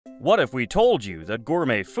What if we told you that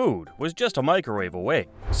gourmet food was just a microwave away?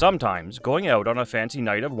 Sometimes going out on a fancy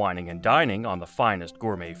night of wining and dining on the finest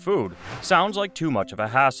gourmet food sounds like too much of a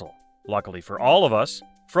hassle. Luckily for all of us,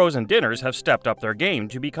 frozen dinners have stepped up their game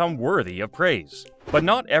to become worthy of praise. But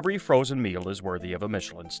not every frozen meal is worthy of a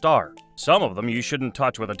Michelin star. Some of them you shouldn't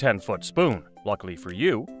touch with a 10-foot spoon. Luckily for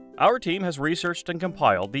you, our team has researched and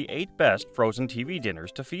compiled the 8 best frozen TV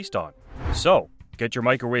dinners to feast on. So, get your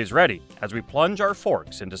microwaves ready as we plunge our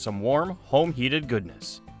forks into some warm, home-heated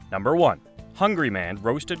goodness. Number 1. Hungry Man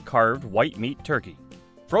Roasted Carved White Meat Turkey.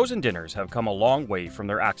 Frozen dinners have come a long way from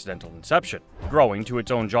their accidental inception, growing to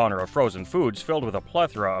its own genre of frozen foods filled with a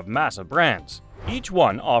plethora of massive brands, each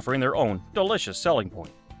one offering their own delicious selling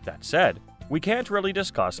point. That said, we can't really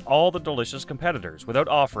discuss all the delicious competitors without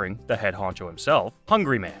offering the head honcho himself,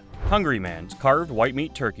 Hungry Man. Hungry Man's carved white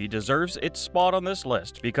meat turkey deserves its spot on this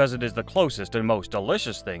list because it is the closest and most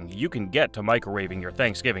delicious thing you can get to microwaving your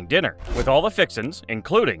Thanksgiving dinner, with all the fixins,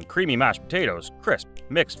 including creamy mashed potatoes, crisp,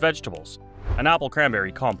 mixed vegetables, an apple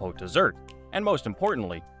cranberry compote dessert, and most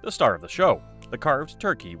importantly, the star of the show, the carved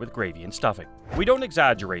turkey with gravy and stuffing. We don't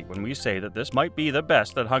exaggerate when we say that this might be the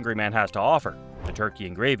best that Hungry Man has to offer. The turkey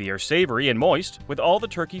and gravy are savory and moist, with all the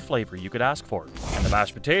turkey flavor you could ask for, and the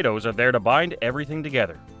mashed potatoes are there to bind everything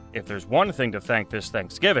together. If there's one thing to thank this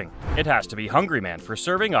Thanksgiving, it has to be Hungry Man for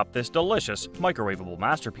serving up this delicious, microwavable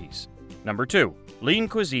masterpiece. Number 2. Lean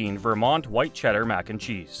Cuisine Vermont White Cheddar Mac and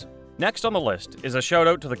Cheese. Next on the list is a shout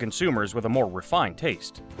out to the consumers with a more refined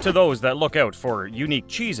taste, to those that look out for unique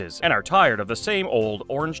cheeses and are tired of the same old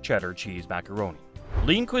orange cheddar cheese macaroni.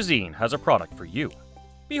 Lean Cuisine has a product for you.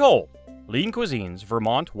 Behold, Lean Cuisine's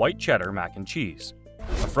Vermont White Cheddar Mac and Cheese,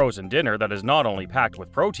 a frozen dinner that is not only packed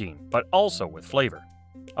with protein, but also with flavor.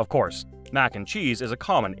 Of course, mac and cheese is a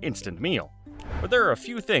common instant meal, but there are a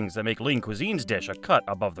few things that make Lean Cuisine's dish a cut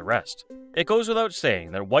above the rest. It goes without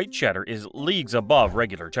saying that white cheddar is leagues above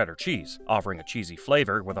regular cheddar cheese, offering a cheesy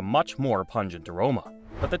flavor with a much more pungent aroma.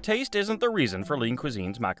 But the taste isn't the reason for Lean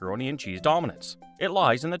Cuisine's macaroni and cheese dominance. It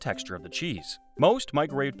lies in the texture of the cheese. Most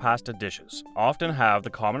microwave pasta dishes often have the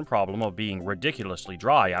common problem of being ridiculously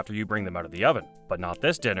dry after you bring them out of the oven. But not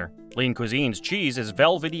this dinner. Lean Cuisine's cheese is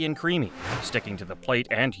velvety and creamy, sticking to the plate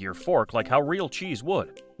and to your fork like how real cheese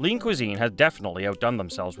would. Lean Cuisine has definitely outdone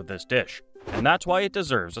themselves with this dish, and that's why it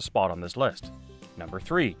deserves a spot on this list. Number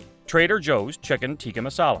 3. Trader Joe's Chicken Tikka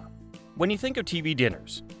Masala. When you think of TV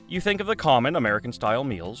dinners, you think of the common American-style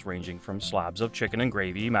meals ranging from slabs of chicken and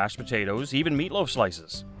gravy, mashed potatoes, even meatloaf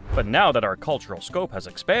slices. But now that our cultural scope has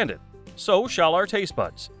expanded, so shall our taste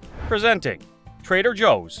buds. Presenting Trader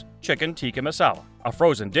Joe's Chicken Tikka Masala, a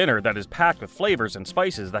frozen dinner that is packed with flavors and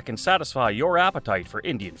spices that can satisfy your appetite for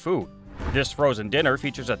Indian food. This frozen dinner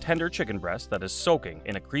features a tender chicken breast that is soaking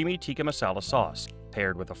in a creamy tikka masala sauce,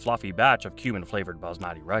 paired with a fluffy batch of cumin-flavored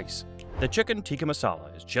basmati rice. The chicken tikka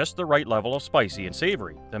masala is just the right level of spicy and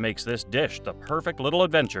savory that makes this dish the perfect little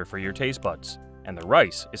adventure for your taste buds. And the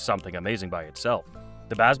rice is something amazing by itself.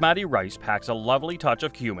 The basmati rice packs a lovely touch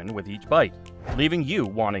of cumin with each bite, leaving you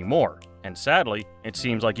wanting more. And sadly, it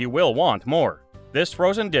seems like you will want more. This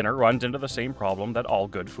frozen dinner runs into the same problem that all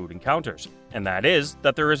good food encounters, and that is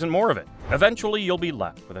that there isn't more of it. Eventually, you'll be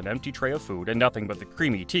left with an empty tray of food and nothing but the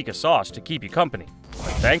creamy tikka sauce to keep you company.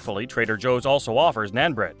 But thankfully, Trader Joe's also offers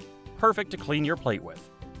naan bread, perfect to clean your plate with.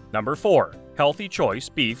 Number 4. Healthy Choice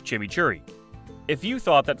Beef Chimichurri. If you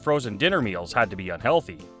thought that frozen dinner meals had to be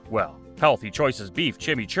unhealthy, well, Healthy Choice's Beef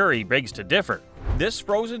Chimichurri begs to differ. This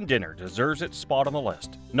frozen dinner deserves its spot on the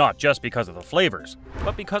list, not just because of the flavors,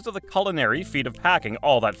 but because of the culinary feat of packing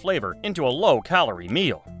all that flavor into a low-calorie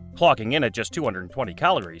meal. Clocking in at just 220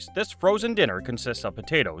 calories, this frozen dinner consists of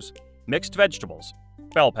potatoes, mixed vegetables,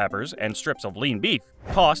 bell peppers, and strips of lean beef,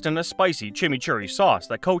 tossed in a spicy chimichurri sauce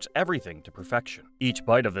that coats everything to perfection. Each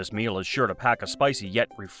bite of this meal is sure to pack a spicy yet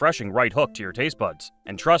refreshing right hook to your taste buds,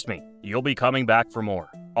 and trust me, you'll be coming back for more.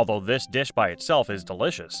 Although this dish by itself is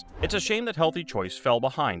delicious, it's a shame that Healthy Choice fell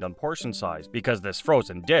behind on portion size because this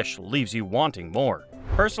frozen dish leaves you wanting more.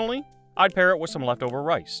 Personally, I'd pair it with some leftover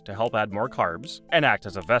rice to help add more carbs and act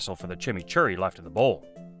as a vessel for the chimichurri left in the bowl.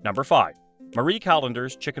 Number 5. Marie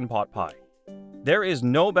Callender's Chicken Pot Pie. There is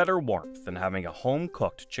no better warmth than having a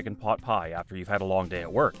home-cooked chicken pot pie after you've had a long day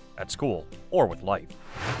at work, at school, or with life.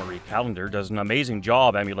 Marie Callender does an amazing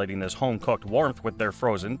job emulating this home-cooked warmth with their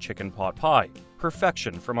frozen chicken pot pie.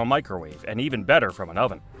 Perfection from a microwave, and even better from an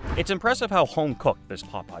oven. It's impressive how home-cooked this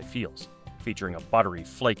pot pie feels, featuring a buttery,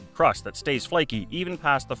 flaky crust that stays flaky even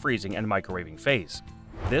past the freezing and microwaving phase.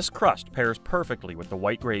 This crust pairs perfectly with the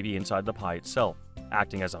white gravy inside the pie itself,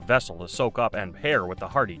 acting as a vessel to soak up and pair with the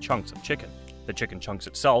hearty chunks of chicken. The chicken chunks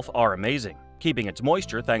itself are amazing, keeping its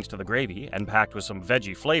moisture thanks to the gravy and packed with some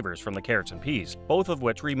veggie flavors from the carrots and peas, both of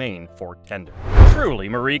which remain fork tender. Truly,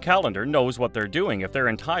 Marie Callender knows what they're doing if their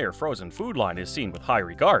entire frozen food line is seen with high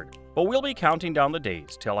regard. But we'll be counting down the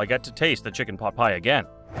days till I get to taste the chicken pot pie again.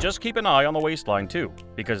 Just keep an eye on the waistline too,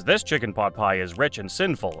 because this chicken pot pie is rich and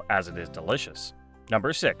sinful as it is delicious.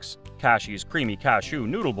 Number 6. Kashi's Creamy Cashew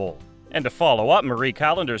Noodle Bowl. And to follow up Marie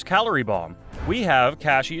Callender's calorie bomb, we have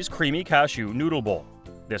Kashi's Creamy Cashew Noodle Bowl.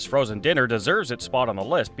 This frozen dinner deserves its spot on the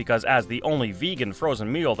list because as the only vegan frozen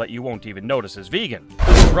meal that you won't even notice is vegan.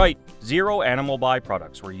 Right, 0 animal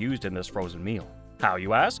byproducts were used in this frozen meal. How,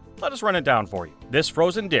 you ask? Let us run it down for you. This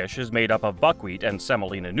frozen dish is made up of buckwheat and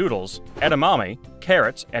semolina noodles, edamame,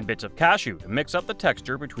 carrots, and bits of cashew to mix up the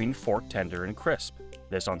texture between fork tender and crisp.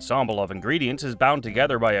 This ensemble of ingredients is bound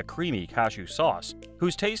together by a creamy cashew sauce,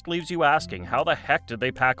 whose taste leaves you asking how the heck did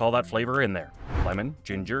they pack all that flavor in there? Lemon,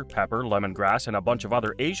 ginger, pepper, lemongrass, and a bunch of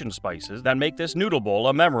other Asian spices that make this noodle bowl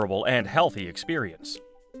a memorable and healthy experience.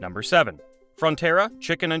 Number 7. Frontera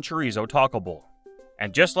Chicken and Chorizo Taco Bowl.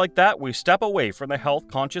 And just like that, we step away from the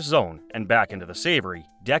health-conscious zone and back into the savory,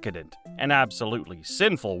 decadent, and absolutely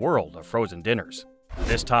sinful world of frozen dinners.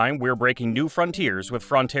 This time, we're breaking new frontiers with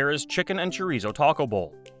Frontera's Chicken and Chorizo Taco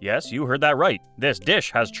Bowl. Yes, you heard that right. This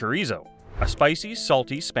dish has chorizo, a spicy,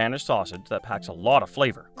 salty Spanish sausage that packs a lot of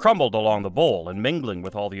flavor, crumbled along the bowl and mingling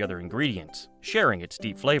with all the other ingredients, sharing its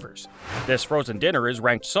deep flavors. This frozen dinner is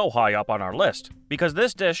ranked so high up on our list because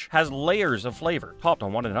this dish has layers of flavor topped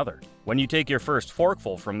on one another. When you take your first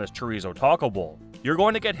forkful from this chorizo taco bowl, you're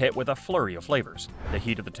going to get hit with a flurry of flavors. The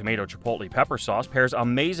heat of the tomato chipotle pepper sauce pairs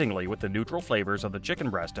amazingly with the neutral flavors of the chicken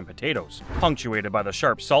breast and potatoes, punctuated by the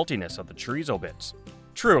sharp saltiness of the chorizo bits.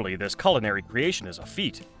 Truly, this culinary creation is a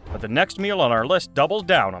feat, but the next meal on our list doubles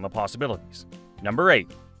down on the possibilities. Number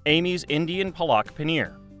 8. Amy's Indian Palak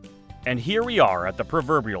Paneer. And here we are at the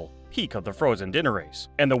proverbial peak of the frozen dinner race,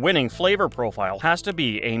 and the winning flavor profile has to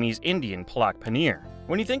be Amy's Indian Palak Paneer.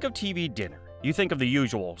 When you think of TV dinner, you think of the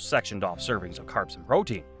usual sectioned-off servings of carbs and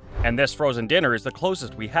protein. And this frozen dinner is the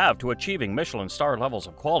closest we have to achieving Michelin star levels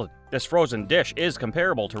of quality. This frozen dish is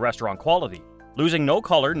comparable to restaurant quality, losing no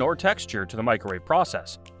color nor texture to the microwave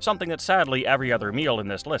process, something that sadly every other meal in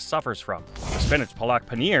this list suffers from. The spinach palak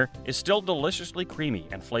paneer is still deliciously creamy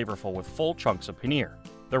and flavorful with full chunks of paneer.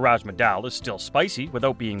 The rajma dal is still spicy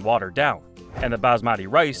without being watered down, and the basmati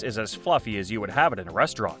rice is as fluffy as you would have it in a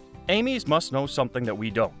restaurant. Amy's must know something that we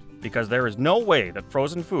don't, because there is no way that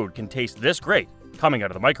frozen food can taste this great coming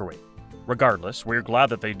out of the microwave. Regardless, we're glad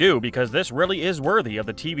that they do because this really is worthy of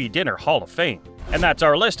the TV Dinner Hall of Fame. And that's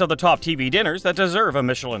our list of the top TV dinners that deserve a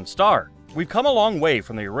Michelin star. We've come a long way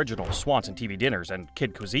from the original Swanson TV dinners and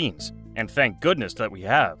kid cuisines, and thank goodness that we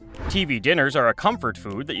have. TV dinners are a comfort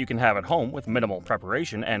food that you can have at home with minimal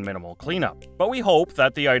preparation and minimal cleanup. But we hope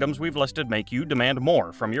that the items we've listed make you demand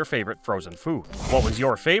more from your favorite frozen food. What was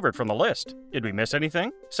your favorite from the list? Did we miss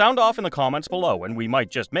anything? Sound off in the comments below and we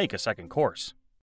might just make a second course.